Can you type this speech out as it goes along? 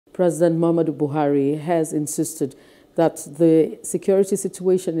President Muhammadu Buhari has insisted that the security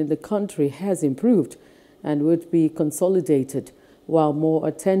situation in the country has improved and would be consolidated, while more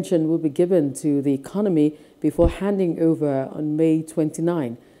attention will be given to the economy before handing over on May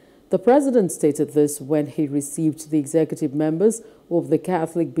 29. The president stated this when he received the executive members of the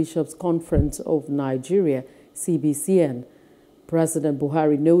Catholic Bishops' Conference of Nigeria, CBCN. President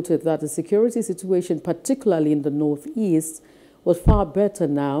Buhari noted that the security situation, particularly in the northeast, was far better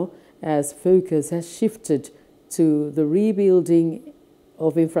now as focus has shifted to the rebuilding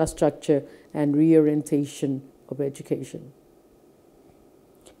of infrastructure and reorientation of education.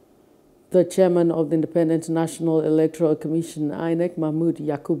 The chairman of the Independent National Electoral Commission, Inec, Mahmood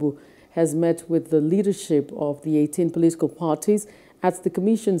Yakubu, has met with the leadership of the 18 political parties at the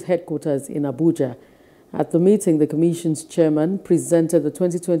Commission's headquarters in Abuja. At the meeting, the Commission's chairman presented the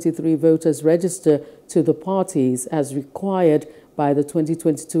 2023 voters' register to the parties as required by the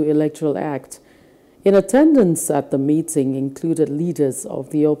 2022 Electoral Act. In attendance at the meeting included leaders of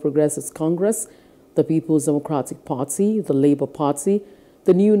the All Progressives Congress, the People's Democratic Party, the Labour Party,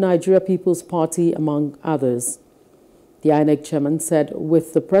 the New Nigeria People's Party, among others. The INEC chairman said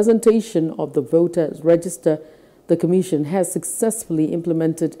with the presentation of the voters' register, the Commission has successfully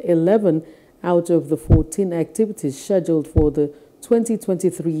implemented 11 out of the 14 activities scheduled for the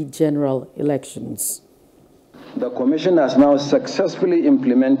 2023 general elections. The Commission has now successfully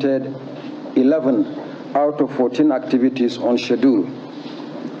implemented 11 out of 14 activities on schedule.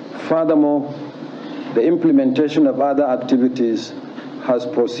 Furthermore, the implementation of other activities has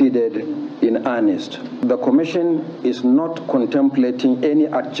proceeded in earnest. The Commission is not contemplating any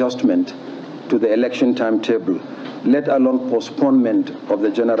adjustment to the election timetable, let alone postponement of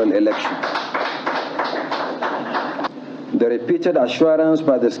the general election. The repeated assurance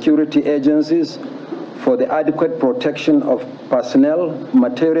by the security agencies for the adequate protection of personnel,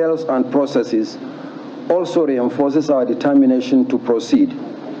 materials, and processes also reinforces our determination to proceed.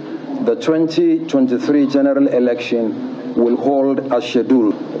 The 2023 general election will hold as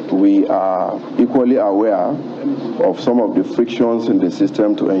scheduled. We are equally aware of some of the frictions in the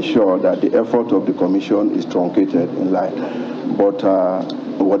system to ensure that the effort of the Commission is truncated in line. But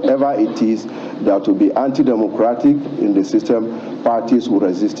whatever it is that will be anti-democratic in the system, parties will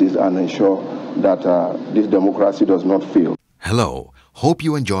resist it and ensure that this democracy does not fail. Hello, hope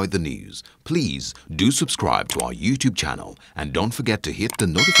you enjoyed the news. Please do subscribe to our YouTube channel and don't forget to hit the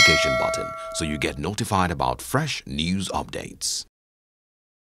notification button so you get notified about fresh news updates.